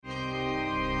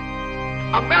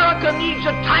America needs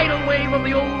a tidal wave of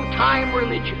the old-time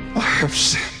religion. I have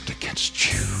sinned against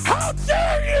you. How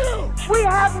dare you! We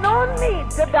have no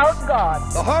need to doubt God.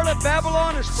 The harlot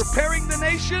Babylon is preparing the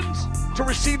nations to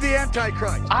receive the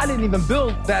Antichrist. I didn't even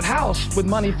build that house with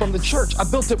money from the church. I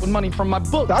built it with money from my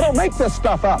book. I don't make this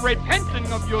stuff up. Repenting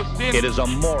of your sin. It is a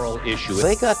moral issue.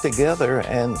 They got together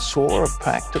and swore a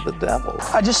pact to the devil.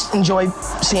 I just enjoy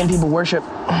seeing people worship,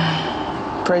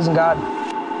 praising God.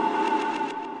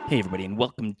 Hey everybody, and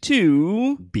welcome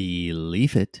to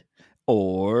Believe It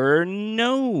or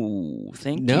No.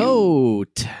 Thank you.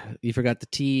 Note. You forgot the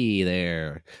T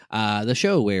there. The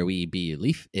show where we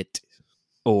believe it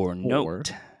Or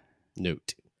note.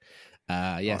 Note.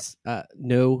 Yes.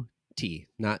 No T,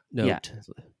 not note. Yeah.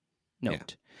 Note. Yeah.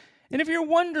 And if you're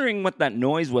wondering what that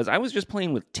noise was, I was just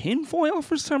playing with tinfoil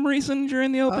for some reason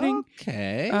during the opening.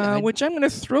 Okay. Which I'm going to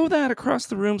throw that across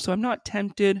the room so I'm not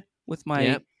tempted with my...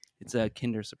 Yep. It's a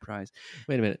Kinder Surprise.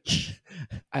 Wait a minute.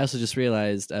 I also just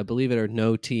realized, Believe It or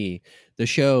No Tea, the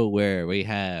show where we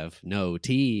have no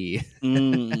tea.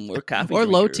 Or coffee or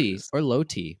low tea. drinkers. Or low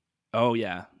tea. Oh,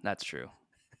 yeah. That's true.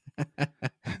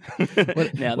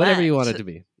 Whatever you want it to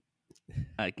be.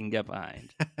 I can get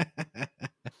behind.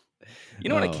 You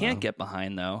know what I can't get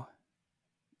behind, though?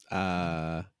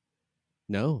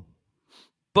 No.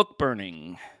 Book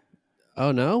burning.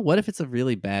 Oh, no? What if it's a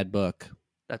really bad book?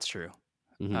 That's true.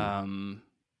 Mm-hmm.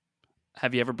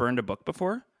 Have you ever burned a book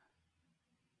before?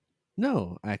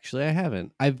 No, actually, I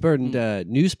haven't. I've burned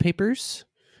newspapers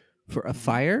for a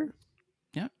fire.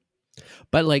 Yeah.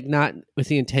 But, like, not with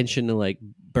the intention to, like,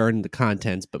 burn the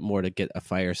contents, but more to get a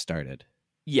fire started.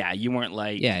 Yeah, you weren't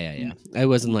like... Yeah. I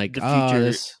wasn't like, the future...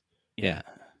 this... Yeah.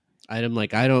 I'm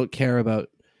like, I don't care about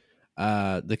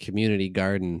the community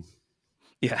garden.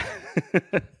 Yeah.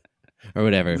 Or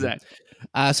whatever. Exactly.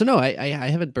 So no, I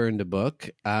haven't burned a book.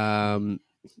 I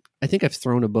think I've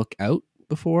thrown a book out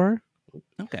before.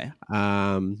 Okay.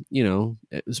 You know,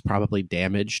 it was probably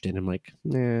damaged, and I'm like,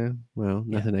 nah, well,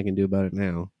 nothing I can do about it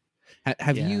now.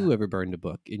 Have you ever burned a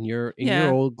book in your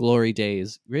old glory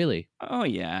days? Really? Oh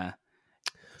yeah.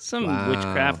 Some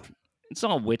witchcraft. It's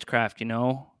all witchcraft, you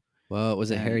know. Well,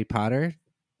 was it Harry Potter?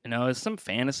 You know, it's some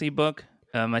fantasy book.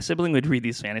 My sibling would read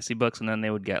these fantasy books, and then they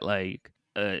would get like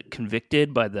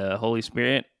convicted by the Holy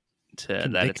Spirit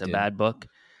that it's a bad book.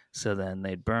 So then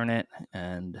they'd burn it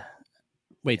and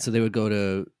wait. So they would go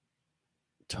to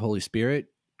Holy Spirit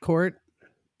court.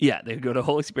 Yeah, they'd go to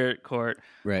Holy Spirit court.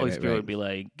 Right. Holy Spirit would be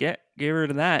like, get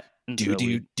rid of that. And so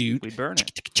we'd burn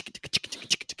it.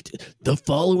 The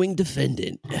following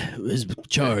defendant was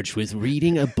charged with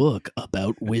reading a book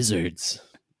about wizards.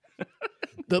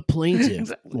 The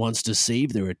plaintiff wants to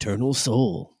save their eternal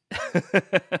soul.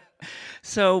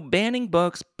 So banning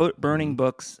books, burning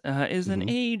books is an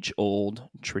age-old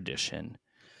tradition.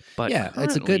 But yeah,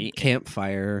 it's a good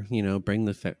campfire. You know, bring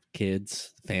the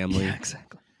kids, family. Yeah,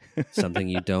 exactly. Something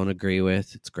you don't agree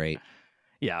with. It's great.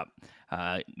 Yeah.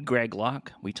 Greg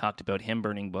Locke, we talked about him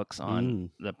burning books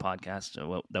on the podcast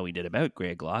that we did about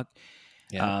Greg Locke.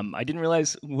 Yeah. I didn't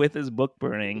realize with his book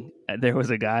burning, there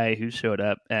was a guy who showed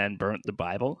up and burnt the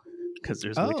Bible because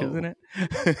there's witches in it.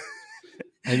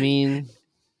 I mean,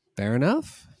 fair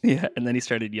enough. Yeah, and then he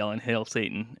started yelling, "Hail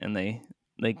Satan," and they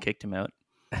kicked him out.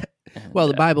 And, well,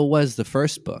 the Bible was the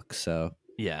first book, so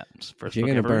yeah. If you're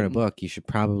going to burn a book, you should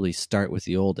probably start with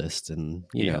the oldest and,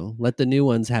 you know, let the new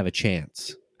ones have a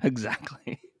chance.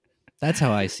 Exactly. That's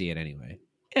how I see it anyway.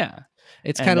 Yeah.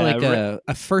 It's kind of like a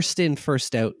first in,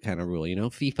 first out kind of rule, you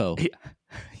know? FIFO.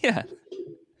 Yeah.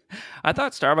 I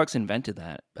thought Starbucks invented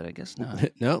that, but I guess not.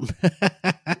 No.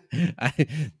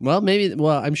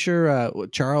 I'm sure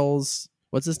Charles,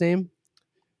 what's his name?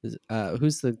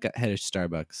 Who's the head of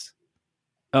Starbucks?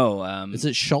 Oh, is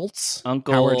it Schultz?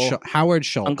 Uncle Howard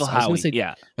Schultz. Uncle Howie. I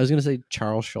was going to say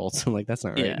Charles Schultz. I'm like, that's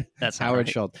not right. Yeah, that's Howard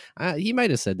right. Schultz. He might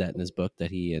have said that in his book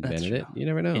that he invented it. You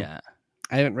never know. Yeah,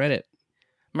 I haven't read it.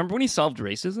 Remember when he solved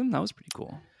racism? That was pretty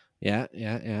cool. Yeah.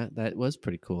 That was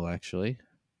pretty cool, actually.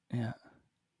 Yeah.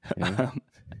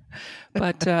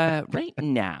 But right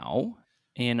now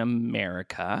in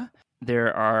America,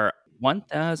 there are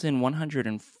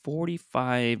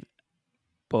 1,145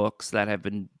 books that have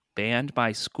been banned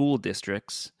by school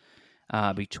districts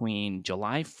between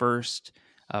July 1st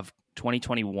of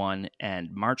 2021 and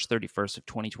March 31st of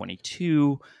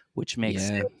 2022, which makes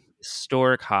it a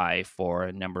historic high for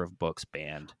a number of books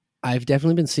banned. I've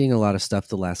definitely been seeing a lot of stuff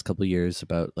the last couple of years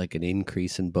about like an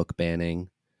increase in book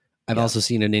banning. I've also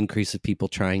seen an increase of people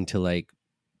trying to like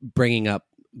bringing up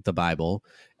the Bible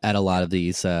at a lot of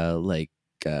these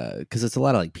because it's a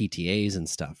lot of like PTAs and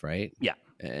stuff, right? Yeah.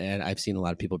 And I've seen a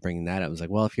lot of people bringing that up. I was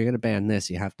like, well, if you're going to ban this,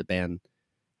 you have to ban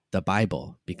the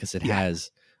Bible because it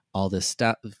has all this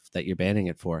stuff that you're banning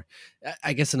it for.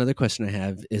 I guess another question I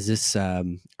have is this, are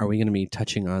we going to be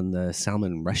touching on the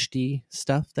Salman Rushdie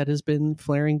stuff that has been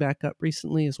flaring back up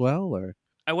recently as well? Or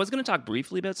I was going to talk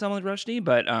briefly about Salman Rushdie,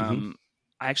 but I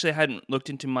actually hadn't looked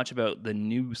into much about the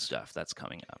new stuff that's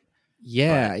coming up.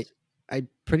 Yeah, but I'm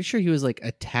pretty sure he was like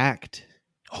attacked.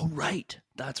 Oh, right.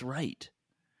 That's right.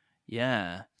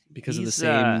 Yeah. Because of the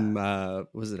same,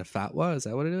 was it a fatwa? Is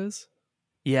that what it is?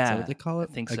 Yeah. Is that what they call it?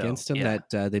 I think so. Against him that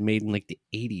they made in like the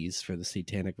 80s for the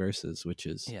Satanic Verses, which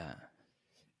is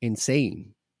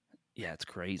insane. Yeah, it's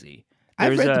crazy.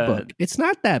 I've read the book. It's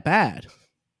not that bad.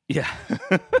 Yeah.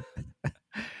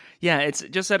 Yeah, it's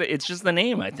just that it's just the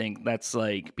name. I think that's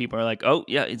like people are like, oh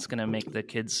yeah, it's gonna make the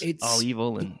kids all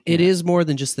evil, and it is more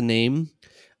than just the name.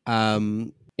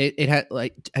 It had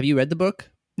like, have you read the book?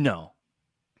 No.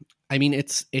 I mean,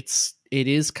 it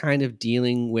is kind of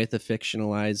dealing with a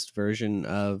fictionalized version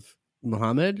of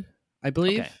Muhammad, I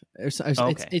believe.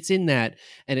 Okay. It's in that,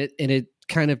 and it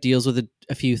kind of deals with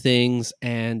a few things,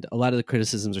 and a lot of the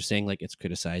criticisms are saying like it's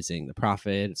criticizing the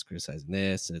prophet, it's criticizing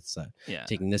this, it's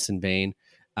taking this in vain.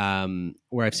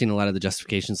 Where I've seen a lot of the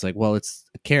justifications like, well, it's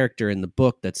a character in the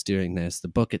book that's doing this. The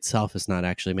book itself is not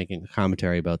actually making a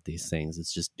commentary about these things.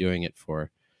 It's just doing it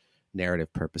for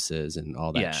narrative purposes and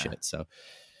all that shit. So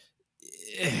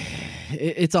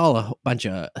it's all a bunch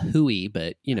of hooey,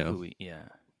 but you know, hooey, yeah.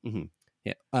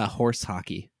 Horse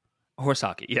hockey,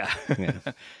 yeah.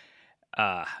 And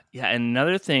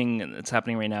another thing that's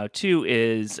happening right now too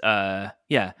is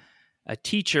a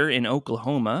teacher in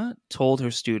Oklahoma told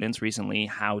her students recently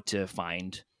how to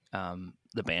find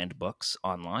the banned books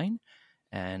online,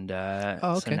 and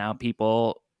so now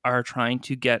people are trying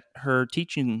to get her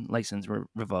teaching license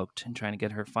revoked and trying to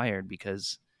get her fired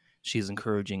because she's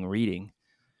encouraging reading.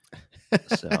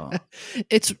 So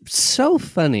it's so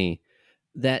funny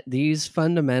that these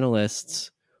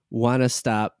fundamentalists want to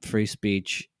stop free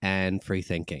speech and free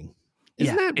thinking.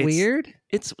 Isn't that weird?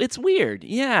 It's weird.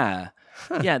 Yeah.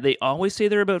 Huh. Yeah. They always say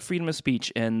they're about freedom of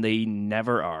speech and they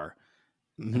never are.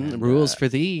 And, rules for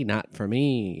thee, not for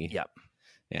me. Yep.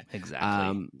 Yeah,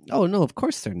 exactly. Oh no, of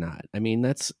course they're not. I mean,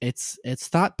 it's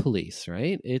thought police,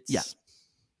 right?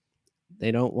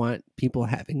 They don't want people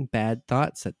having bad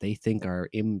thoughts that they think are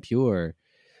impure,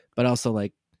 but also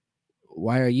like,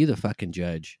 why are you the fucking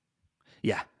judge?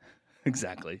 Yeah,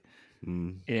 exactly.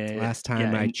 Last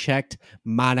time I checked,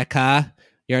 Monica,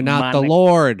 you're not the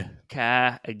Lord.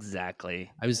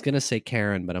 Exactly. I was gonna say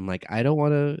Karen, but I'm like, I don't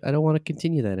want to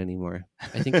continue that anymore.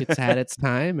 I think it's had its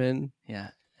time, and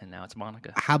and now it's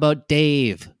Monica. How about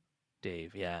Dave?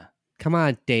 Dave, yeah. Come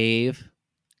on, Dave.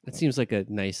 That seems like a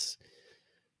nice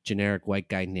generic white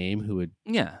guy name who would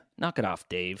knock it off,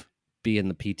 Dave. Be in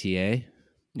the PTA.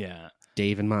 Yeah.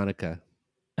 Dave and Monica.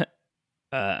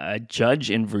 A judge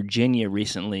in Virginia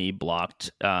recently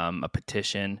blocked a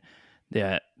petition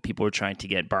that people were trying to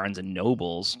get Barnes and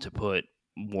Nobles to put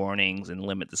warnings and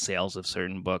limit the sales of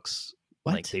certain books.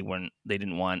 What? Like they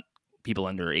didn't want people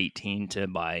under 18 to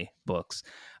buy books.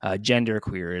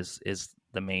 Genderqueer is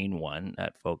the main one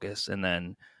at focus, and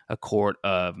then A Court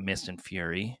of Mist and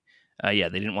Fury. They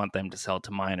didn't want them to sell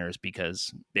to minors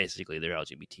because basically they're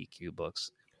LGBTQ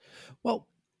books. Well,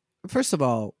 first of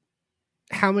all,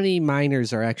 how many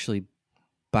minors are actually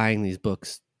buying these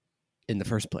books in the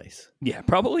first place? Yeah,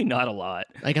 probably not a lot.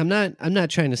 Like, I'm not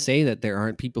trying to say that there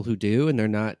aren't people who do, and they're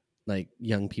not like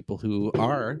young people who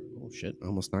are. Oh shit! I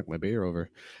almost knocked my beer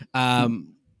over.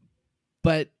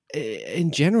 But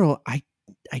in general, I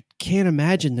can't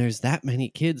imagine there's that many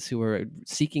kids who are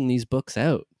seeking these books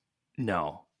out.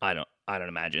 No, I don't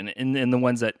imagine. And the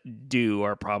ones that do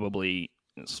are probably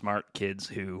smart kids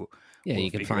who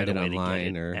you can find it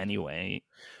online or anyway,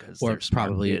 or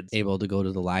probably kids. Able to go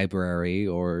to the library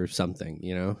or something,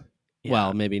 you know. Yeah.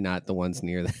 Well, maybe not the ones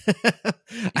near that.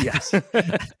 Yes,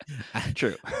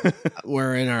 true.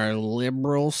 We're in our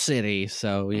liberal city,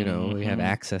 so you know we have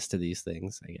access to these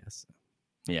things, I guess.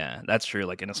 Yeah, that's true.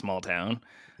 Like in a small town,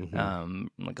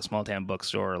 like a small town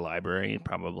bookstore or library,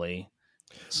 probably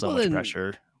much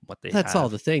pressure. That's all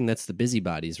the thing. That's the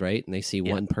busybodies, right? And they see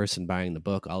one person buying the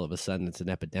book, all of a sudden it's an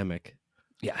epidemic.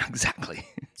 Yeah, exactly.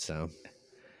 So,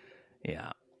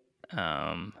 yeah.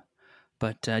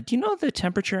 But do you know the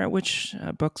temperature at which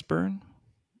books burn?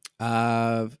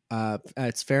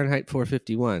 It's Fahrenheit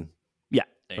 451. Yeah,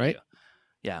 right.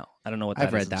 Yeah, I don't know what that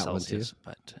I've read is that Celsius,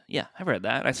 one too. But I've read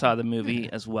that. I saw the movie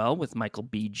as well with Michael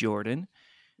B. Jordan.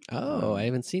 Oh, I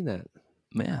haven't seen that.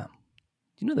 Yeah.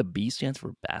 Do you know the B stands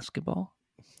for basketball?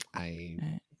 I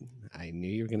knew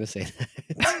you were going to say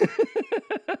that.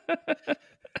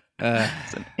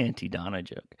 It's an anti-Donna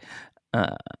joke.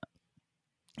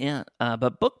 Yeah,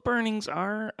 but book burnings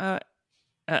are an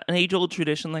age-old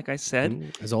tradition, like I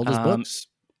said. As old as books.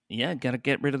 Yeah, got to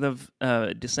get rid of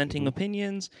the dissenting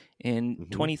opinions. In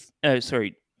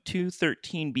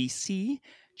 213 BC,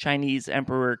 Chinese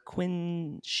Emperor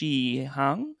Qin Shi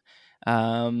Huang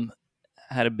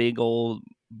had a big old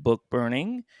book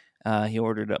burning. He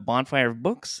ordered a bonfire of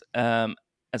books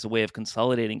as a way of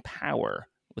consolidating power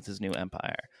with his new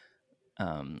empire.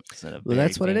 Well,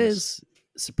 that's what it is.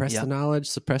 Suppress the knowledge,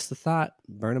 suppress the thought,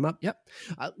 burn them up. Yep.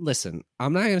 Listen,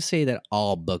 I'm not going to say that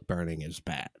all book burning is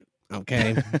bad.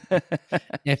 Okay.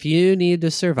 If you need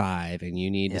to survive and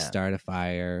you need to start a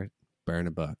fire, burn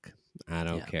a book. I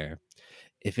don't care.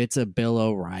 If it's a Bill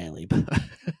O'Reilly book.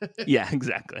 Yeah,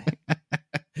 exactly.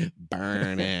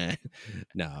 Burn it.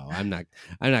 No, I'm not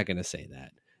going to say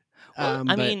that. Well,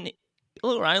 I mean,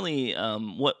 Bill O'Reilly,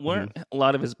 weren't a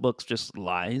lot of his books just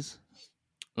lies?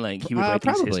 Like he would write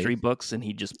these history books and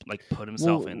he just like put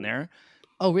himself in there.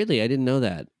 Oh, really? I didn't know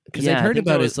that. Because I've heard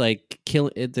about his like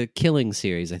the Killing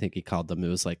series. I think he called them. It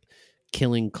was like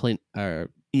killing Clint or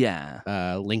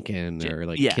Lincoln or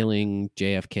like killing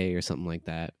JFK or something like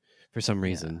that for some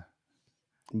reason.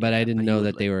 But I didn't know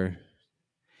that they were.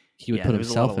 He would put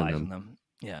himself in them.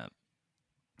 Yeah,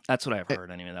 that's what I've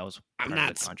heard. Anyway, that was part of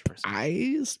the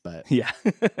controversy. But yeah,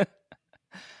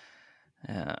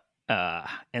 yeah.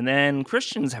 And then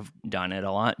Christians have done it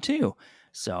a lot too.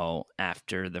 So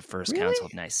after the First Council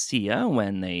of Nicaea,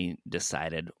 when they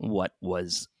decided what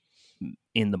was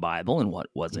in the Bible and what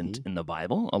wasn't in the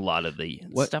Bible, a lot of the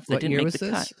stuff that didn't make the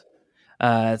cut.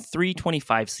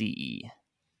 325 CE.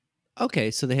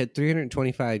 Okay, so they had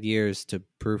 325 years to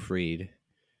proofread.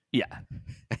 Yeah.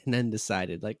 And then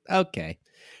decided, like, okay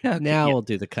now we'll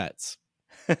do the cuts.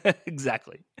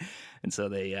 Exactly. And so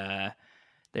they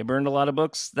burned a lot of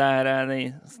books that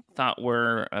they thought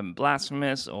were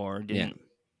blasphemous or didn't,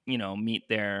 meet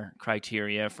their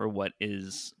criteria for what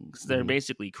is. Cause they're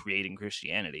basically creating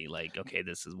Christianity. Like, okay,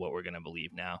 this is what we're going to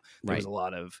believe now. There's a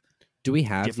lot of. Do we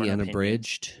have the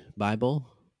unabridged Bible?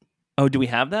 Oh, do we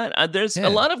have that? There's a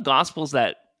lot of Gospels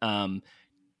that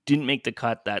didn't make the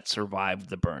cut that survived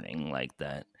the burning, like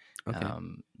that. Okay.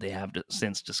 They have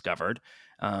since discovered.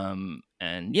 And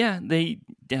they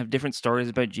have different stories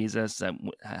about Jesus that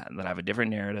have a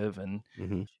different narrative. And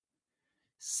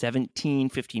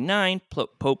 1759,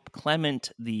 Pope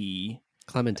Clement the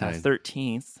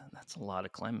 13th, that's a lot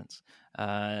of Clements,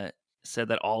 said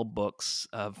that all books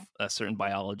of a certain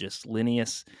biologist,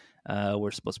 Linnaeus,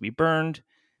 were supposed to be burned.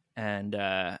 And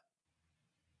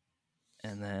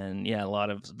then, a lot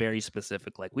of very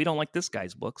specific, like, we don't like this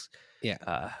guy's books.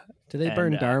 Yeah. Do they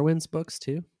burn Darwin's books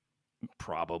too?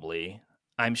 Probably.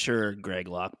 I'm sure Greg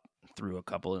Locke threw a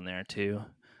couple in there too.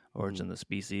 Origin of the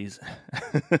Species.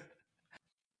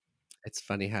 It's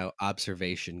funny how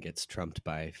observation gets trumped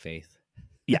by faith.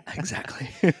 Yeah,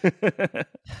 exactly.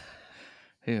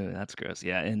 Ew, that's gross.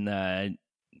 Yeah, in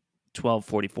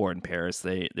 1244 in Paris,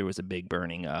 there was a big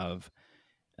burning of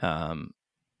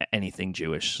anything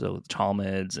Jewish, so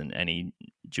Talmuds and any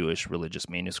Jewish religious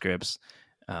manuscripts.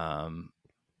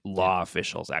 Law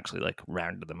officials actually like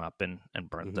rounded them up and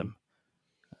burned them.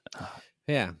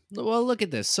 Yeah. Well, look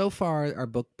at this. So far, our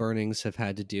book burnings have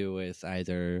had to do with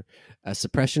either a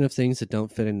suppression of things that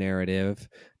don't fit a narrative,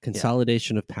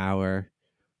 consolidation of power,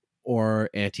 or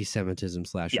anti-Semitism /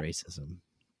 racism.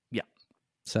 Yeah.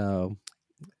 So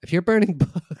if you're burning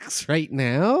books right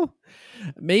now,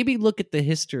 maybe look at the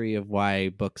history of why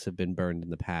books have been burned in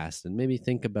the past and maybe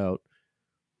think about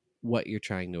what you're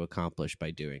trying to accomplish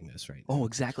by doing this right now. Oh,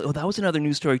 exactly. Oh, that was another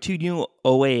news story too. Do you know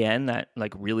OAN, that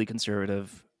like really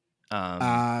conservative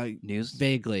news?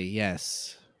 Vaguely,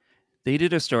 yes. They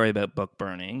did a story about book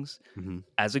burnings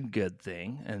as a good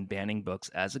thing and banning books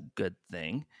as a good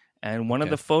thing. And one of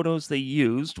the photos they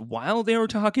used while they were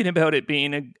talking about it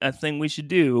being a thing we should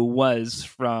do was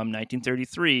from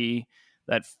 1933,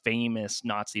 that famous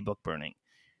Nazi book burning.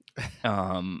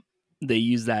 They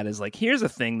use that as like, here's a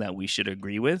thing that we should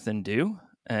agree with and do.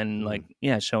 And like,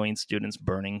 showing students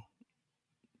burning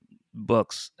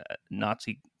books,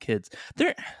 Nazi kids.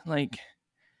 They're like,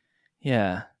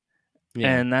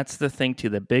 And that's the thing too.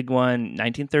 The big one,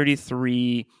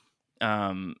 1933,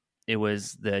 it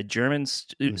was the German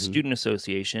Student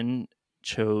Association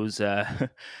chose,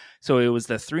 so it was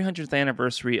the 300th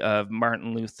anniversary of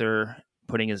Martin Luther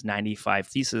putting his 95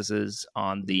 theses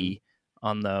on the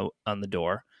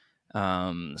door.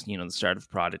 The start of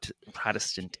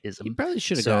Protestantism. You probably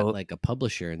should have got like a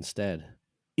publisher instead.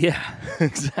 Yeah,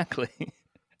 exactly.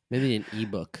 Maybe an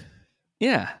ebook.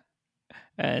 Yeah.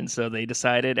 And so they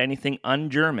decided anything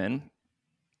un-German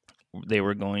they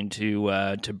were going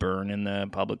to burn in the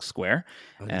public square,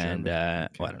 and Okay.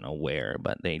 well, I don't know where,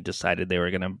 but they decided they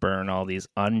were going to burn all these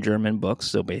un-German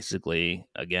books. So basically,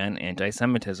 again,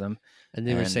 anti-Semitism. And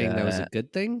they were saying that was a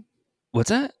good thing? What's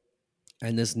that?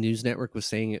 And this news network was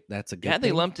saying that's a good thing? Yeah,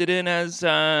 they lumped it in as,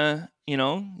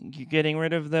 you're getting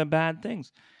rid of the bad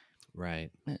things.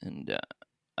 Right. And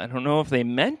I don't know if they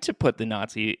meant to put the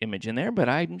Nazi image in there, but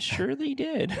I'm sure they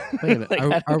did. Wait a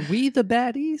minute. Are we the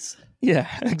baddies? Yeah,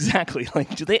 exactly.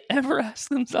 Like, do they ever ask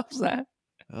themselves that?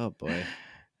 Oh, boy.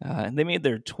 They made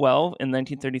their 12 in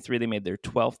 1933. They made their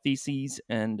 12th theses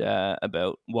and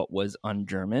about what was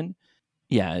un-German.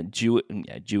 Yeah,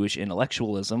 Jewish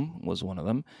intellectualism was one of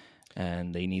them.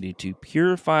 And they needed to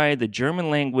purify the German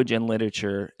language and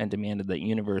literature and demanded that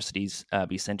universities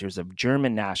be centers of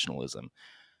German nationalism.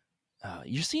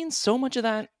 You're seeing so much of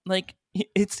that. Like,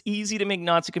 it's easy to make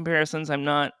Nazi comparisons. I'm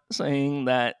not saying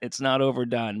that it's not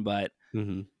overdone, but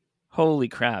holy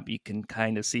crap, you can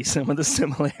kind of see some of the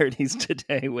similarities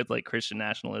today with like Christian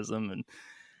nationalism and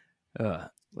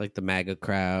like the MAGA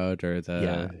crowd or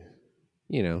the,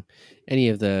 any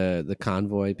of the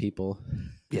convoy people.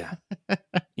 Yeah.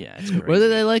 Yeah, it's crazy. Whether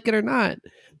they like it or not,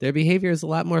 their behavior is a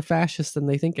lot more fascist than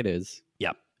they think it is.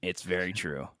 Yep, it's very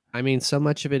true. I mean, so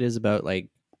much of it is about like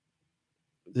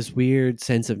this weird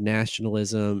sense of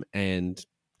nationalism, and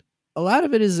a lot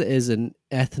of it is an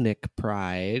ethnic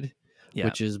pride,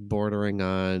 which is bordering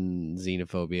on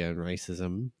xenophobia and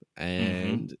racism.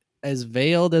 And as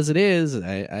veiled as it is,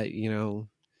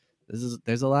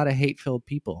 there's a lot of hate-filled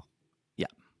people. Yeah,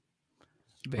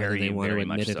 whether they want to very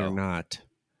admit much it so. or not.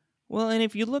 Well, and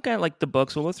if you look at like the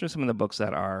books, we'll look through some of the books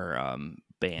that are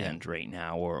banned right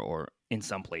now, or in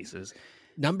some places.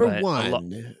 Number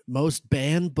one, most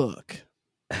banned book.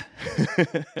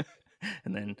 And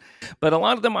then, but a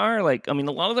lot of them are like, a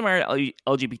lot of them are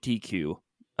LGBTQ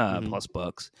plus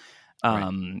books.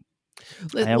 I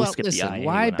always skip the IA.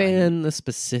 Why ban the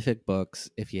specific books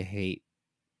if you hate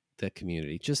the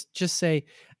community? Just say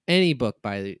any book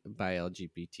by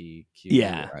LGBTQ,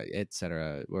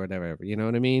 etc., or whatever. You know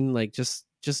what I mean? Like just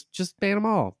ban them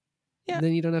all. Yeah, and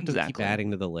then you don't have to keep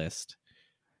adding to the list.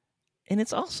 And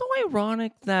it's also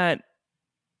ironic that,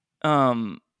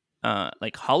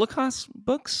 like Holocaust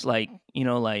books, like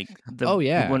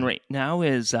the one right now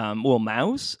is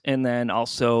Mouse, and then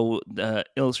also the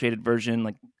illustrated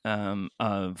version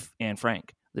of Anne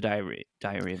Frank, the Diary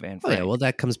of Anne Frank. Oh yeah, well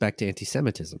that comes back to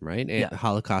anti-Semitism, right? Yeah.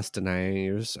 Holocaust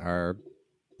deniers are,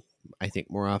 I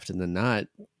think, more often than not,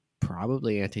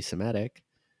 probably anti-Semitic.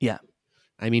 Yeah.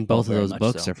 I mean, both of those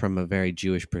books are from a very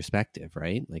Jewish perspective,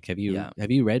 right? Like, have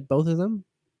you read both of them?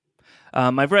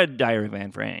 I've read Diary of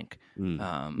Anne Frank.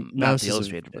 Not the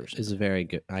illustrated version. Is a very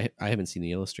good. I haven't seen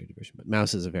the illustrated version, but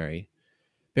Mouse is a very,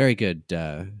 very good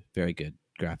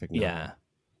graphic novel. Yeah.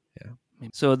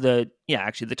 So the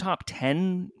top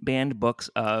 10 banned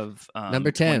books of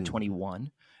number 10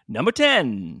 2021. Number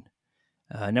 10.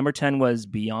 Number 10 was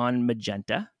Beyond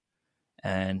Magenta,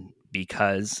 and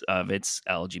because of its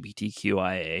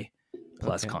LGBTQIA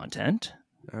plus content.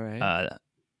 All right.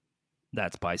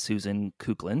 That's by Susan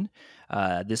Kuklin.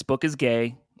 This book is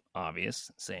gay,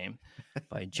 obvious, same,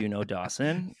 by Juno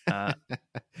Dawson.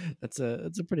 That's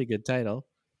a pretty good title.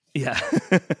 Yeah.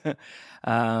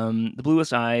 The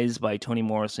Bluest Eyes by Toni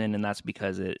Morrison, and that's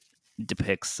because it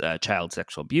depicts child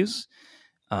sexual abuse.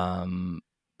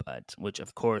 But which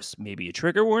of course may be a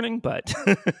trigger warning, but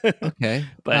okay.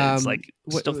 But it's like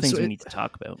still things we need to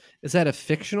talk about. Is that a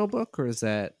fictional book or is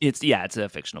that it's a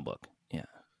fictional book. Yeah.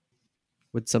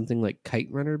 Would something like Kite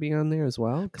Runner be on there as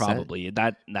well? Probably.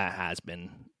 That has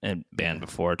been banned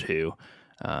before too.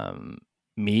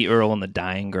 Me, Earl, and the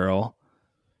Dying Girl.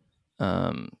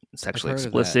 Sexually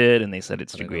explicit, and they said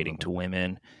it's degrading to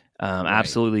women.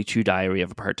 Absolutely True Diary of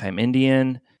a Part-Time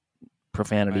Indian.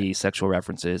 Profanity, sexual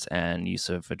references, and use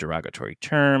of a derogatory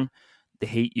term. The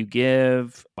Hate You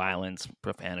Give, violence,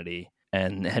 profanity,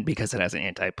 and because it has an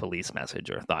anti-police message,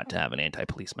 or thought to have an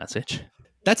anti-police message.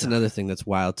 That's another thing that's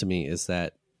wild to me, is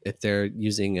that if they're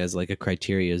using as like a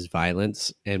criteria as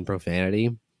violence and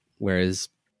profanity, whereas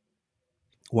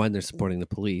one, they're supporting the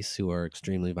police who are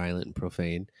extremely violent and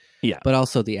profane. Yeah. But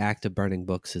also the act of burning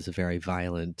books is a very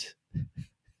violent,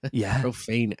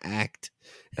 profane act.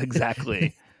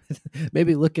 Exactly.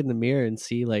 Maybe look in the mirror and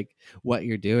see like what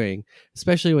you're doing,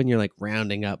 especially when you're like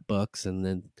rounding up books and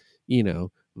then,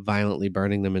 violently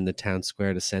burning them in the town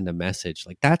square to send a message.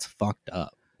 Like that's fucked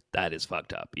up. That is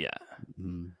fucked up. Yeah.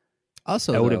 Mm-hmm.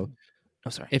 Also, though,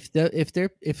 sorry. If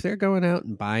they're going out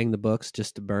and buying the books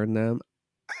just to burn them,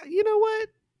 you know what?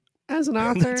 As an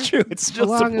author, that's true. It's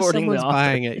still as long supporting as someone's the author.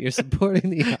 buying it, you're supporting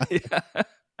the author. Yeah.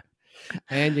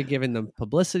 And you're giving them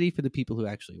publicity for the people who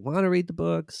actually want to read the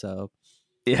book. So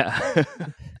Yeah.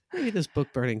 maybe this book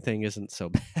burning thing isn't so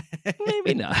bad.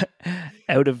 Maybe not.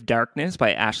 Out of Darkness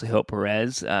by Ashley Hope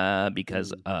Perez,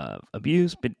 because of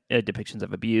abuse, depictions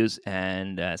of abuse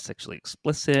and sexually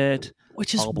explicit.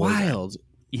 Which is All boys are- wild.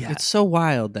 Yeah. It's so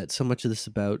wild that so much of this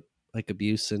about like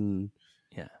abuse and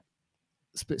Yeah.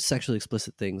 sexually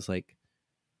explicit things like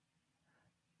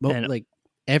And- like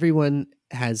everyone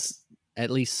has at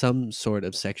least some sort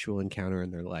of sexual encounter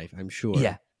in their life, I'm sure.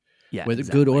 Yeah. Yeah. Whether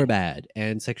exactly. good or bad.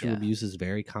 And sexual Yeah. abuse is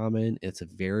very common. It's a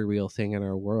very real thing in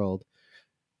our world.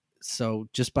 So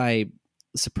just by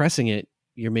suppressing it,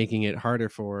 you're making it harder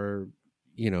for,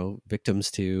 victims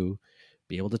to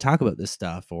be able to talk about this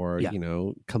stuff or, Yeah.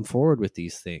 come forward with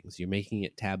these things. You're making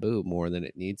it taboo more than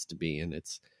it needs to be. And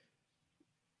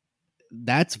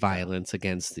that's violence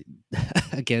against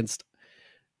against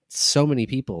so many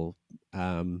people.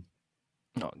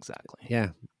 Oh, exactly. Yeah.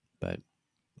 But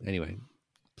anyway,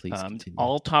 please continue.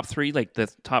 All top three, like the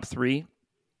top three,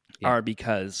 Yeah. are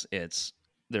because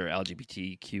they're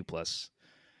LGBTQ plus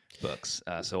books.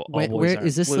 So all Wait, boys where aren't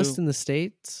is this blue. list in the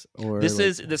States or This like-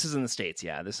 is in the States.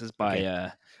 Yeah, this is by.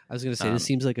 Okay. I was going to say um, this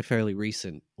seems like a fairly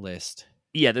recent list.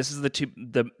 Yeah, this is the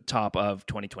top of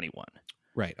 2021.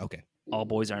 Right. Okay. All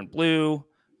Boys Aren't Blue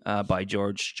by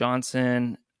George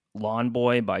Johnson, Lawn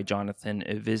Boy by Jonathan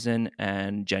Evison,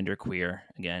 and Genderqueer,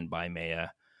 again, by Maya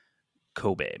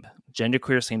Kobabe.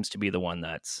 Genderqueer seems to be the one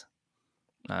that's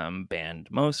banned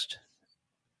most.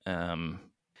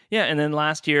 Yeah, and then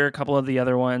last year, a couple of the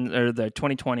other ones, or the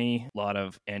 2020, a lot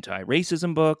of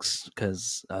anti-racism books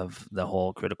because of the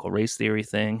whole critical race theory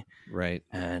thing. Right.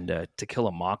 And To Kill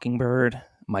a Mockingbird,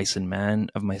 Mice and Men.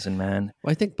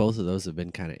 Well, I think both of those have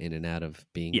been kind of in and out of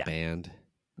being Yeah. banned.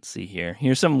 Let's see here.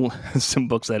 Here's some some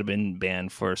books that have been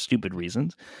banned for stupid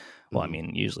reasons. Well, I Mhm.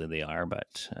 mean, usually they are,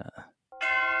 but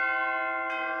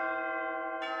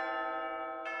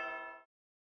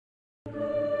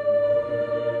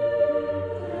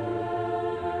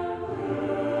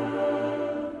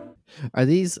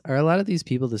Are a lot of these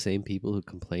people the same people who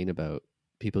complain about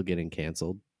people getting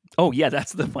canceled? oh yeah,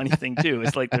 that's the funny thing too.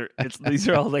 It's like these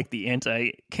are all like the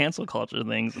anti-cancel culture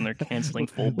things, and they're canceling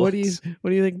full books. What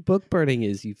do you think book burning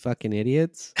is, you fucking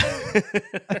idiots?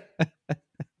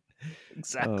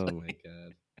 Exactly. Oh my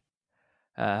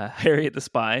god. Harriet the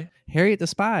Spy, Harriet the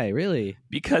Spy, really?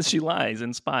 because she lies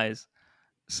and spies,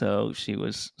 so she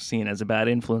was seen as a bad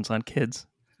influence on kids.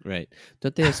 Right.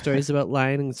 Don't they have stories about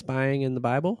lying and spying in the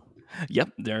Bible? Yep,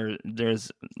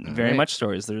 there's very right. much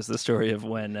stories. There's the story of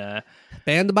when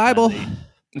Ban the Bible.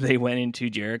 they went into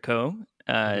Jericho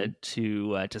Mm-hmm.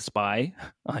 to spy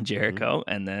on Jericho,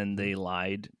 and then they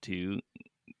lied to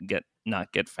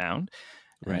not get found.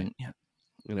 Right. And, yeah.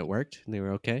 And it worked and they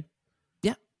were okay?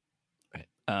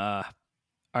 Are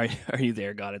you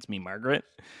there, God? It's me, Margaret.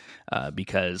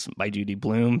 Because by Judy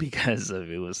Blume, because of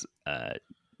it was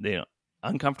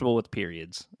uncomfortable with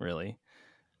periods, really.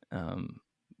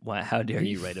 How dare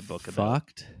you write a book about?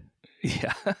 Fucked.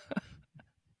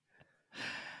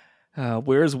 Yeah.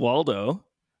 Where's Waldo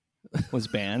was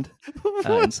banned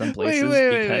in some places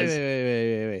because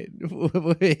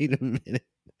wait a minute.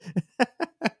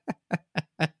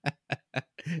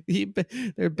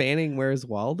 They're banning Where's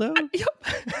Waldo? Yep.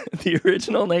 The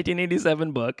original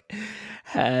 1987 book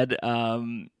had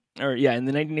in the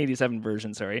 1987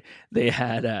 version, sorry, they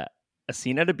had a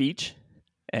scene at a beach,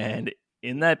 and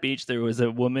in that beach there was a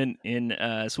woman in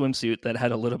a swimsuit that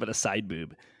had a little bit of side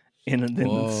boob in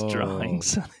this drawing.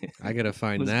 So I gotta it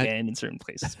find was that. banned in certain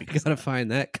places I because gotta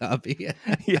find that copy.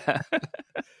 yeah.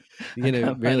 You're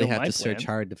gonna I really know have my to search plan.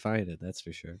 hard to find it, that's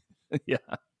for sure. Yeah.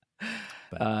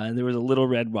 But- There was a Little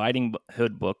Red Riding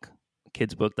Hood book,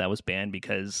 kids book, that was banned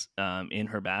because in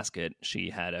her basket she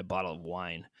had a bottle of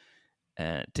wine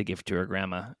to give to her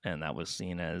grandma, and that was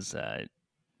seen as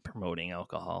promoting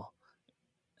alcohol.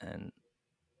 And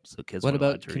so kids. What weren't allowed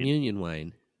about to read. communion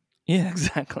wine? Yeah,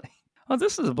 exactly. Oh,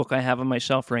 this is a book I have on my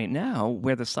shelf right now,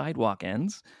 Where the Sidewalk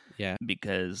Ends, Yeah.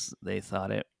 because they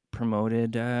thought it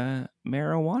promoted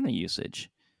marijuana usage.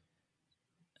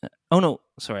 Oh no,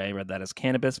 sorry, I read that as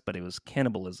cannabis, but it was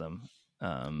cannibalism.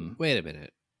 Wait a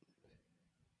minute.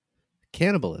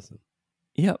 Cannibalism.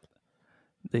 Yep.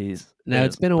 Now,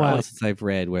 it's been a while since I've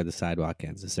read Where the Sidewalk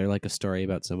Ends. Is there like a story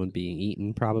about someone being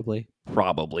eaten, probably?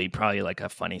 Probably like a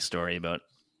funny story about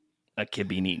a kid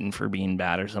being eaten for being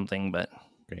bad or something, but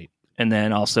Great. and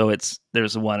then also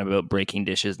there's one about breaking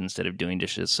dishes instead of doing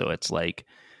dishes, so it's like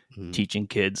teaching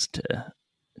kids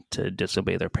to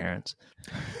disobey their parents.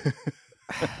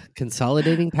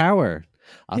 Consolidating power.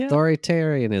 Yeah.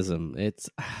 Authoritarianism. It's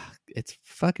it's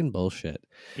fucking bullshit.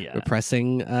 Yeah.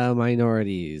 Repressing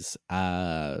minorities,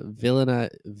 villainizing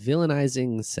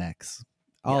sex,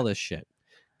 all this shit.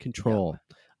 Control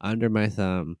under my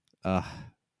thumb.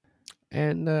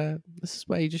 And this is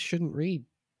why you just shouldn't read.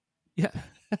 Yeah.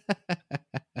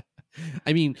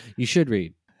 I mean, you should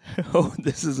read. Oh,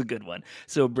 this is a good one.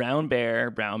 So Brown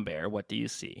Bear, what do you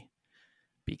see?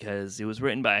 Because it was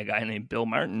written by a guy named Bill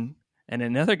Martin, and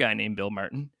another guy named Bill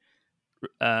Martin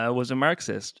was a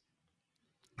Marxist.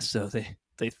 So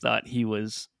they thought he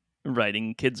was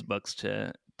writing kids' books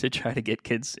to try to get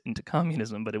kids into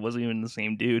communism, but it wasn't even the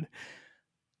same dude.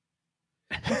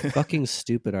 How fucking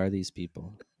stupid are these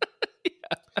people?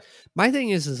 My thing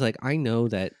is like, I know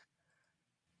that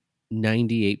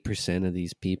 98% of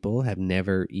these people have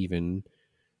never even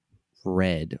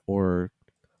read or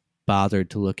bothered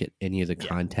to look at any of the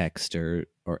context or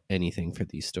anything for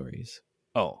these stories.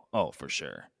 Oh, for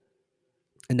sure.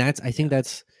 And I think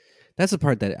that's the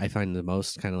part that I find the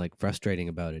most kind of like frustrating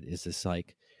about it, is this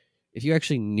like, if you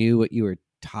actually knew what you were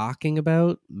talking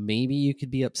about, maybe you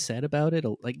could be upset about it.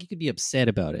 Like, you could be upset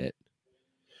about it,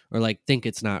 or like think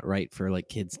it's not right for like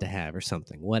kids to have or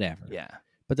something, whatever. Yeah.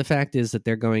 But the fact is that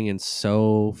they're going in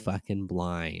so fucking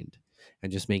blind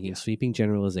and just making sweeping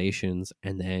generalizations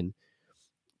and then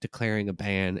declaring a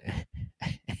ban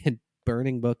and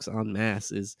burning books en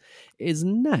masse is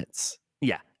nuts.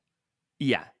 Yeah.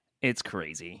 Yeah. It's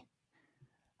crazy.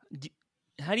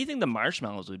 How do you think the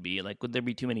marshmallows would be? Like, would there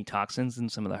be too many toxins in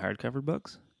some of the hardcover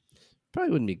books?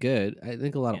 Probably wouldn't be good. I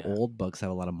think a lot of old books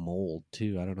have a lot of mold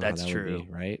too. I don't know That's how that true. would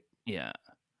be, right? Yeah.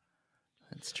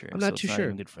 That's true. I'm not so too it's sure. Not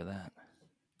even good for that.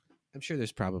 I'm sure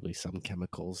there's probably some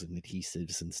chemicals and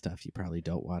adhesives and stuff you probably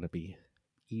don't want to be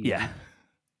eating. Yeah.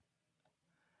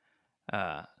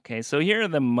 Okay, so here are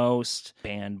the most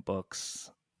banned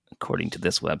books according to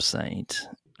this website.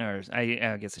 Or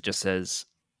I guess it just says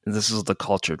this is the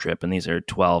Culture Trip, and these are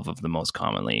 12 of the most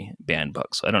commonly banned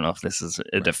books. So I don't know if this is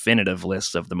a definitive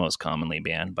list of the most commonly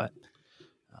banned, but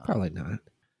probably not.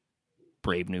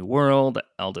 Brave New World,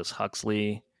 Aldous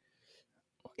Huxley.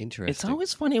 Interesting. It's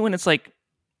always funny when it's like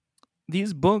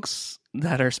these books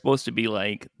that are supposed to be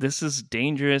like, this is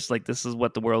dangerous, like this is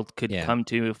what the world could come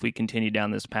to if we continue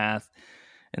down this path.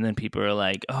 And then people are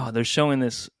like, oh, they're showing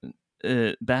this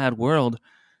bad world,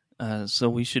 so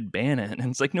we should ban it. And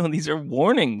it's like, no, these are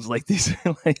warnings. Like, these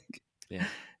are like,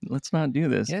 let's not do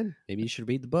this. Yeah, maybe you should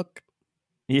read the book.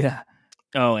 Yeah.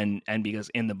 Oh, and because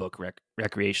in the book,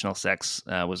 recreational sex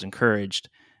was encouraged.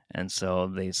 And so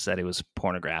they said it was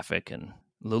pornographic. And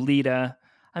Lolita,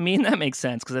 I mean, that makes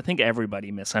sense, because I think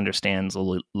everybody misunderstands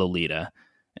Lolita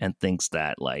and thinks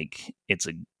that, like, it's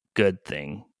a good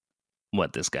thing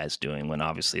what this guy's doing, when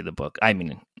obviously the book, I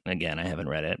mean, again, I haven't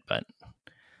read it, but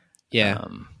yeah,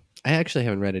 I actually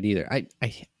haven't read it either. I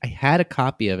had a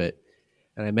copy of it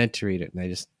and I meant to read it and I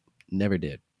just never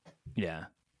did. Yeah.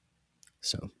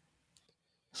 So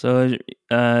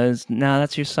now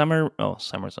that's your summer. Oh,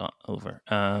 summer's over.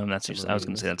 That's your. I was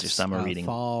going to say that's your summer reading.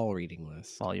 Fall reading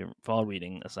list. Fall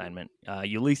reading assignment.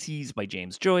 Ulysses by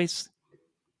James Joyce.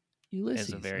 Ulysses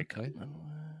is a very okay.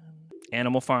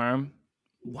 Animal Farm.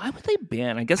 Why would they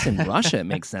ban? I guess in Russia it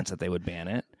makes sense that they would ban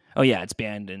it. Oh yeah, it's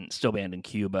still banned in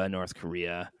Cuba, North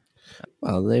Korea.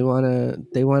 Well, they want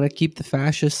to keep the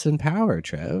fascists in power,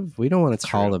 Trev. We don't want to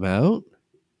call them out.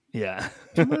 Yeah.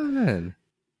 Come on.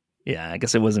 Yeah, I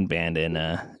guess it wasn't banned in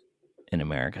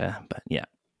America, but yeah,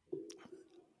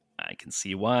 I can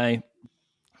see why.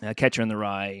 Catcher in the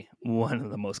Rye, one of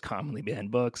the most commonly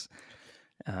banned books.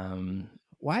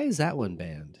 Why is that one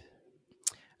banned?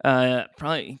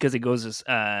 Probably because he goes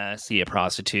to see a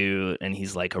prostitute, and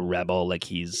he's like a rebel. Like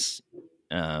he's,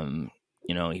 he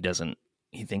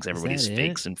thinks everybody's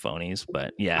fakes and phonies.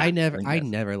 But yeah, I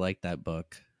never liked that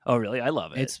book. Oh, really? I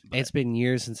love it. It's been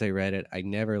years since I read it. I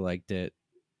never liked it.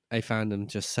 I found him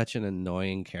just such an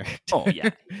annoying character. Oh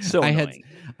yeah, so annoying.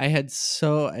 I had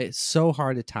so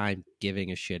hard a time giving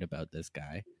a shit about this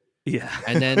guy. Yeah,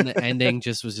 and then the ending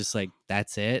just was just like,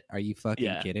 that's it? Are you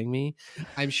fucking kidding me?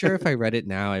 I'm sure if I read it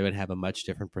now, I would have a much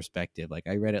different perspective. Like,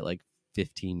 I read it like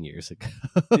 15 years ago.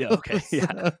 Yeah, okay,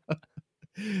 yeah.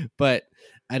 But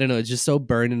I don't know. It's just so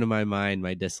burned into my mind,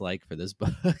 my dislike for this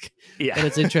book. Yeah, and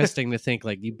it's interesting to think,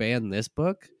 like, you banned this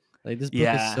book. Like, this book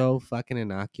is so fucking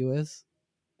innocuous.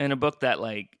 And a book that,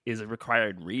 like, is a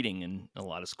required reading in a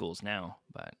lot of schools now.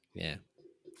 But yeah.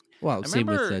 Well, same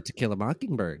with To Kill a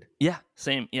Mockingbird. Yeah,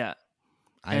 same. Yeah.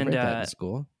 I read that in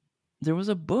school. There was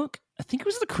a book, I think it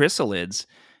was The Chrysalids,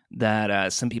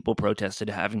 that some people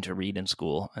protested having to read in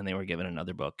school, and they were given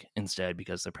another book instead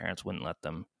because their parents wouldn't let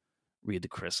them read The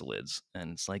Chrysalids.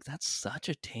 And it's like, that's such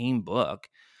a tame book.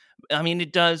 I mean,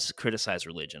 it does criticize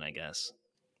religion, I guess.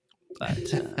 But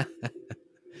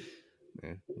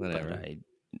whatever. But I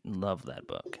love that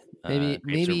book.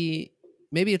 Maybe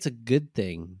it's a good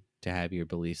thing to have your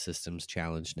belief systems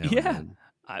challenged now. Yeah, and then.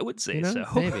 I would say You know, so.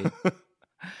 maybe.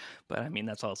 But I mean,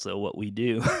 that's also what we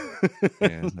do.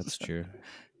 Yeah, that's true.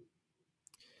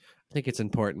 I think it's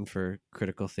important for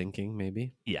critical thinking,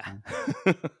 maybe. Yeah.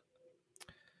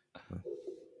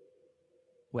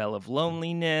 Well of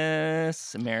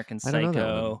Loneliness, American I don't know that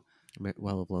Psycho.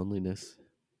 Well of Loneliness.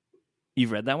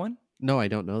 You've read that one? No, I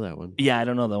don't know that one. Yeah, I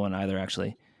don't know that one either,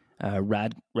 actually.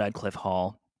 Radcliffe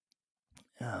Hall.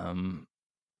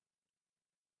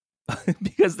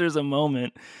 Because there's a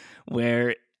moment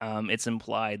where it's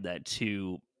implied that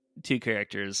two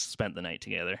characters spent the night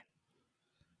together.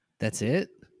 That's it?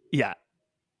 Yeah.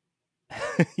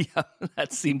 Yeah,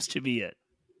 that seems to be it.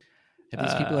 Have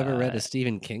these people ever read a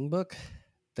Stephen King book?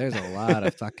 There's a lot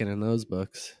of fucking in those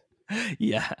books.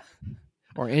 Yeah.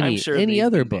 Or I'm any sure any they've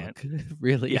other been book,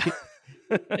 really. Yeah.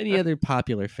 Any other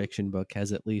popular fiction book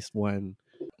has at least one.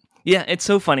 Yeah, it's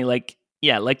so funny. Like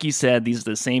you said, these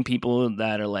are the same people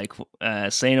that are like,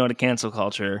 say no to cancel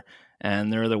culture,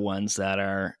 and they're the ones that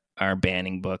are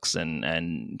banning books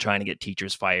and trying to get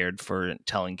teachers fired for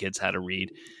telling kids how to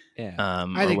read. Yeah,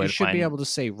 I think you should be able to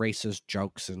say racist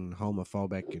jokes and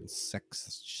homophobic and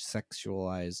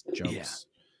sexualized jokes.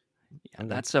 Yeah,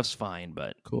 that stuff's fine,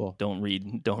 but cool. Don't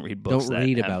read books. Don't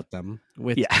read about them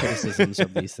with criticisms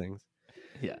of these things.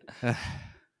 Yeah.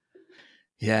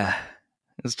 Yeah.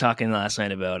 I was talking last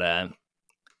night about I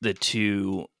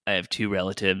have two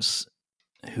relatives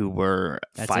who were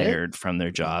fired from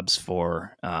their jobs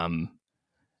for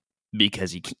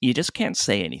because you just can't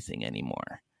say anything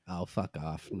anymore. Oh, fuck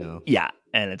off. No. Yeah.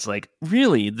 And it's like,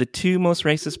 really? The two most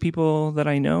racist people that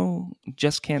I know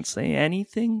just can't say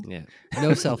anything? Yeah.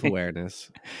 No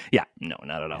self-awareness. Yeah. No,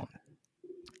 not at all.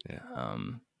 Yeah.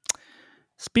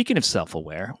 Speaking of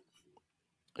self-aware,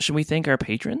 should we thank our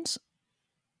patrons?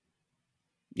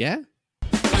 Yeah.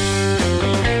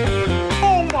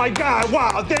 Oh my God!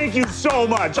 Wow! Thank you so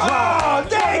much. Oh,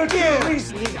 thank you.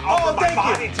 Oh,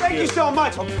 thank you. Thank you so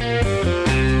much.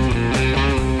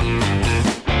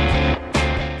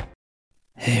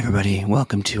 Hey everybody,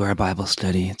 welcome to our Bible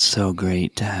study. It's so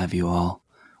great to have you all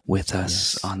with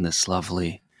us on this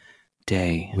lovely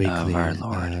day of our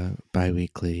Lord.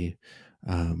 Bi-weekly,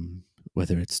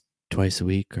 whether it's twice a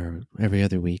week or every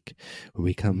other week, where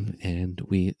we come and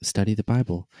we study the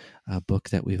Bible, a book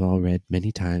that we've all read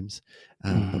many times,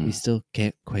 but we still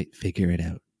can't quite figure it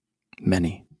out.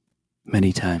 Many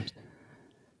times.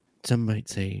 Some might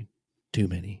say too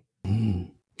many.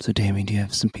 So, Damien, do you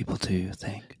have some people to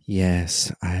thank?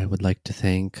 Yes, I would like to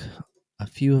thank a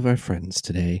few of our friends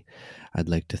today. I'd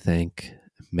like to thank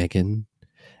Megan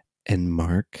and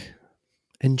Mark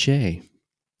and Jay.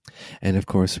 And of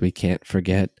course, we can't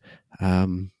forget,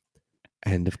 and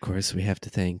of course, we have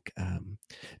to thank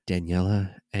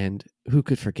Daniela, and who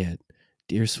could forget,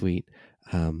 dear sweet,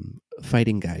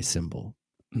 Fighting Guy Symbol.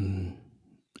 Amen.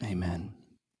 Amen.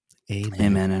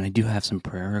 Amen. And I do have some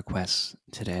prayer requests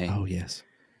today. Oh, yes.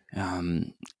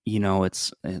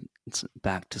 It's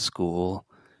back to school.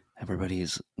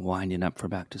 Everybody's winding up for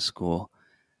back to school.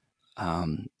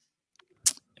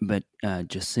 But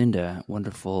Jacinda,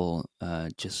 wonderful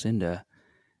Jacinda,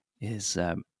 is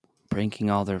pranking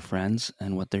all their friends.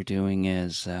 And what they're doing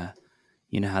is,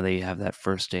 you know how they have that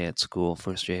first day at school,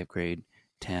 first day of grade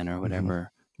 10 or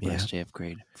whatever, first day of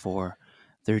grade 4.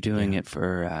 They're doing it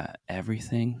for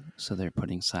everything. So they're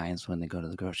putting signs when they go to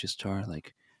the grocery store,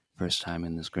 like first time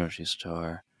in this grocery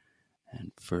store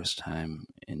and first time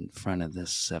in front of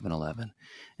this 7-Eleven.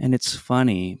 And it's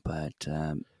funny, but,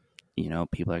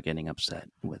 people are getting upset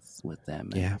with them.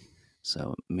 Yeah.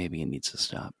 So maybe it needs to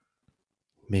stop.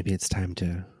 Maybe it's time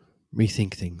to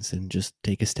rethink things and just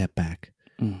take a step back.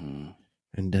 Mm-hmm.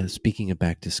 And speaking of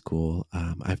back to school,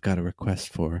 I've got a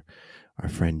request for our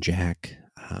friend Jack.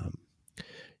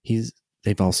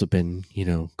 They've also been,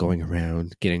 going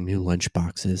around getting new lunch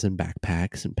boxes and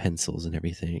backpacks and pencils and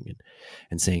everything,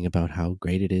 and saying about how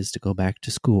great it is to go back to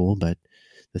school. But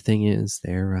the thing is,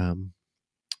 they're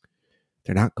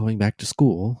not going back to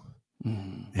school,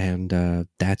 and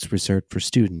that's reserved for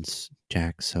students,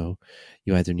 Jack. So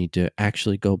you either need to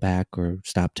actually go back or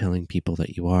stop telling people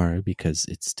that you are, because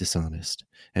it's dishonest,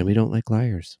 and we don't like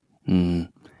liars.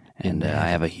 And I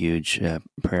have a huge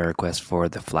prayer request for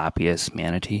the flappiest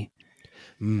manatee.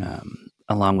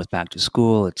 Along with back to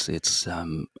school, it's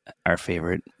our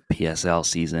favorite PSL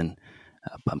season,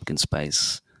 pumpkin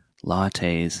spice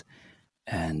lattes,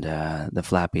 and the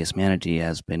flappiest manatee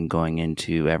has been going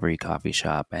into every coffee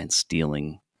shop and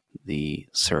stealing the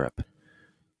syrup.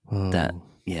 that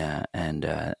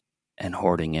and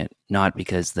hoarding it, not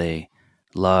because they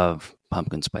love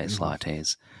pumpkin spice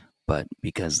lattes, but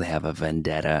because they have a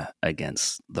vendetta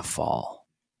against the fall.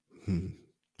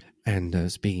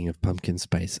 And speaking of pumpkin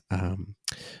spice,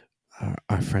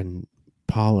 our friend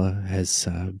Paula has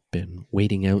been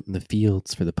waiting out in the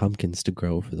fields for the pumpkins to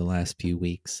grow for the last few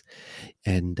weeks.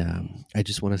 And I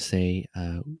just want to say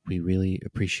we really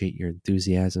appreciate your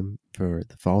enthusiasm for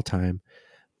the fall time,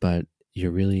 but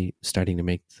you're really starting to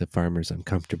make the farmers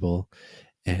uncomfortable,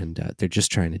 and they're just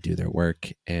trying to do their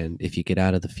work. And if you get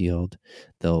out of the field,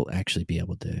 they'll actually be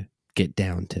able to get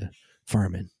down to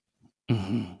farming.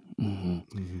 And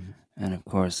of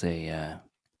course, a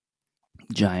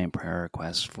giant prayer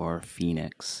request for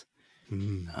Phoenix.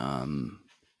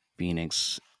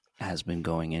 Phoenix has been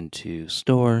going into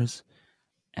stores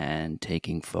and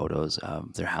taking photos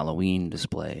of their Halloween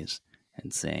displays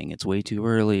and saying it's way too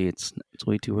early. It's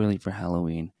way too early for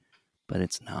Halloween, but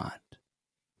it's not.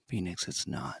 Phoenix, it's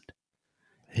not.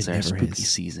 It's our spooky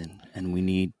season, and we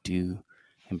need to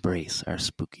embrace our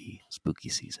spooky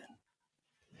season.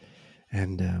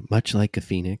 And much like a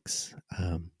phoenix,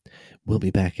 we'll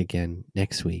be back again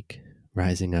next week,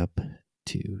 rising up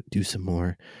to do some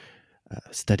more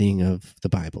studying of the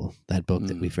Bible, that book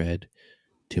that we've read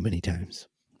too many times.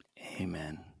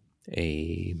 Amen.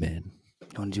 Amen.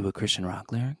 You want to do a Christian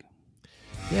rock lyric?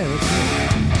 Yeah, let's do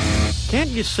it. Can't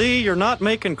you see you're not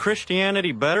making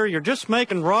Christianity better? You're just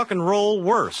making rock and roll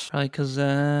worse. Probably because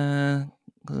I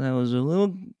was a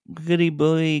little goody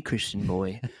boy Christian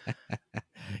boy.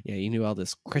 Yeah, you knew all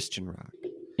this Christian rock.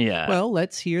 Yeah. Well,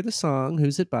 let's hear the song.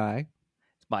 Who's it by?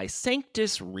 It's by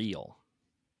Sanctus Real.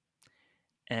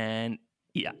 And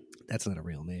yeah. That's not a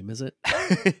real name, is it?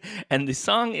 And the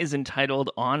song is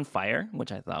entitled On Fire,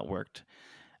 which I thought worked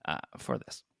for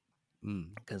this.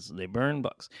 Because they burn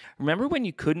books. Remember when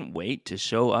you couldn't wait to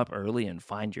show up early and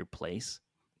find your place?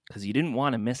 Because you didn't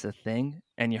want to miss a thing,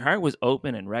 and your heart was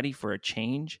open and ready for a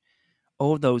change?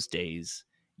 Oh, those days.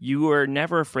 You were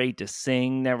never afraid to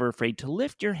sing, never afraid to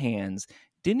lift your hands,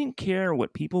 didn't care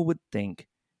what people would think.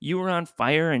 You were on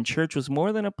fire, and church was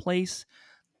more than a place.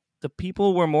 The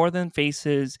people were more than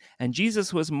faces, and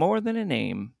Jesus was more than a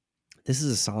name. This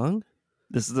is a song?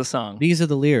 This is the song. These are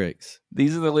the lyrics.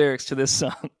 These are the lyrics to this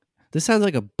song. This sounds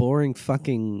like a boring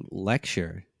fucking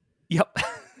lecture. Yep.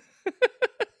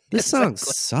 This song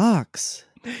sucks.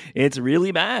 It's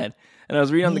really bad. And I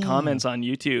was reading the comments on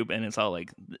YouTube, and it's all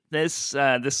like, this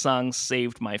song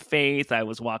saved my faith. I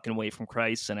was walking away from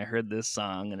Christ, and I heard this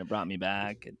song, and it brought me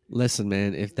back. Listen,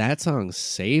 man, if that song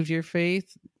saved your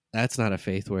faith, that's not a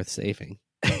faith worth saving.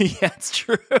 Yeah, it's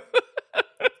true.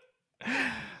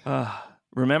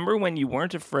 Remember when you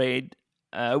weren't afraid?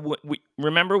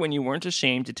 Remember when you weren't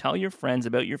ashamed to tell your friends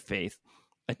about your faith?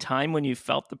 A time when you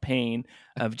felt the pain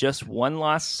of just one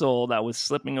lost soul that was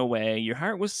slipping away. Your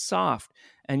heart was soft,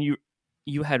 and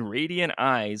you had radiant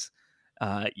eyes.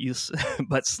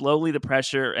 But slowly the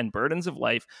pressure and burdens of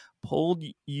life pulled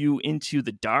you into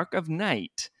the dark of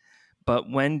night. But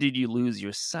when did you lose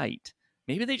your sight?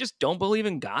 Maybe they just don't believe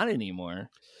in God anymore.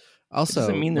 Also, it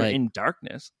doesn't mean they're in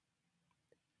darkness.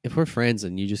 If we're friends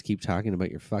and you just keep talking about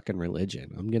your fucking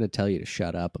religion, I'm going to tell you to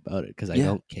shut up about it because I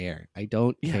don't care. I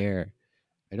don't care.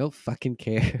 I don't fucking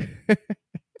care.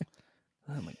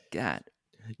 Oh my God.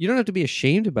 You don't have to be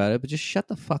ashamed about it, but just shut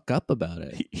the fuck up about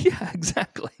it. Yeah,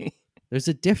 exactly. There's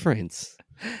a difference.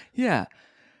 Yeah.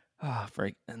 Oh,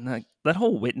 freak. And that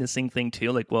whole witnessing thing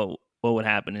too, like, well, what would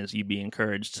happen is you'd be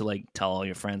encouraged to like tell all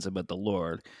your friends about the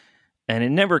Lord. And it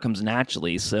never comes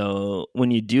naturally. So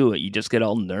when you do it, you just get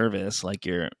all nervous, like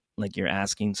you're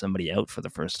asking somebody out for the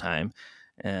first time,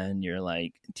 and you're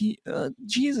like,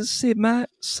 "Jesus saved my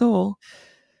soul."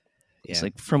 Yeah. It's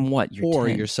like, from what? Or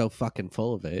you're so fucking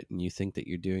full of it, and you think that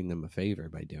you're doing them a favor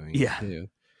by doing it too.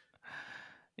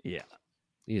 Yeah.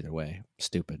 Either way,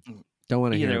 stupid. Don't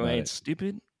want to hear about it. Either way, it's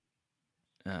stupid.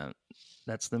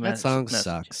 That's the that song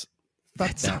sucks.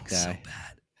 Fuck that guy. So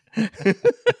bad.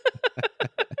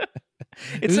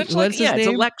 It's such like, yeah, it's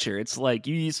a lecture. It's like,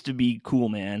 you used to be cool,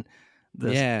 man.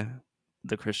 The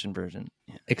Christian version.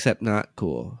 Yeah. Except not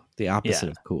cool. The opposite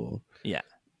of cool. Yeah.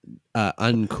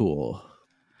 Uncool.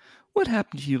 What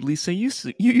happened to you, Lisa? You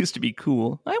used to be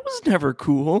cool. I was never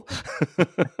cool.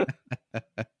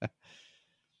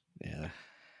 Yeah.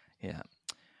 Yeah.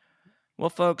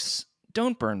 Well, folks,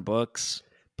 don't burn books.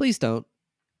 Please don't.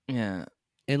 Yeah.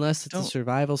 Unless it's a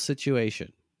survival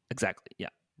situation. Exactly. Yeah.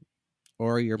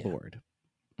 Or you're bored.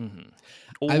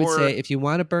 Mm-hmm. I would say if you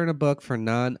want to burn a book for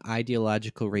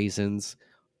non-ideological reasons,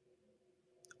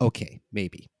 okay,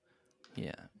 maybe.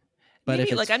 Yeah. But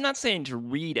maybe, if like, I'm not saying to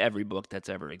read every book that's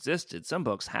ever existed. Some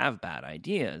books have bad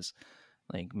ideas.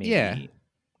 Like, maybe. Yeah.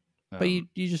 But you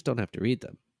just don't have to read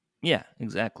them. Yeah,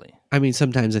 exactly. I mean,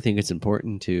 sometimes I think it's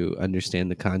important to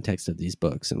understand the context of these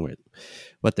books and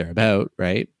what they're about,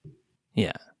 right?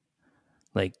 Yeah.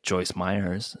 Like Joyce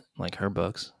Meyer's, like her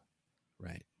books.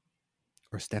 Right.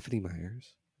 Or Stephanie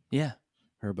Meyer's. Yeah.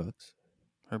 Her books.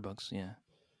 Her books, yeah.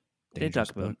 Dangerous they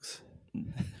talk books.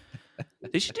 about...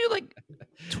 They should do, like,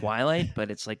 Twilight,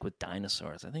 but it's, like, with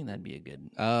dinosaurs. I think that'd be a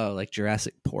good... Oh, like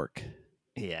Jurassic Pork.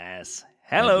 Yes.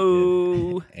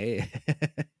 Hello. Hey.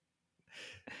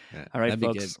 All right,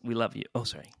 folks. We love you. Oh,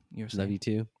 sorry. You were saying. Love you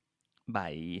too.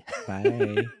 Bye.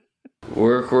 Bye.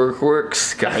 Work,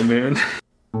 Sky Moon.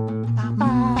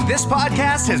 This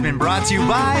podcast has been brought to you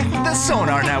by the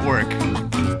Sonar Network.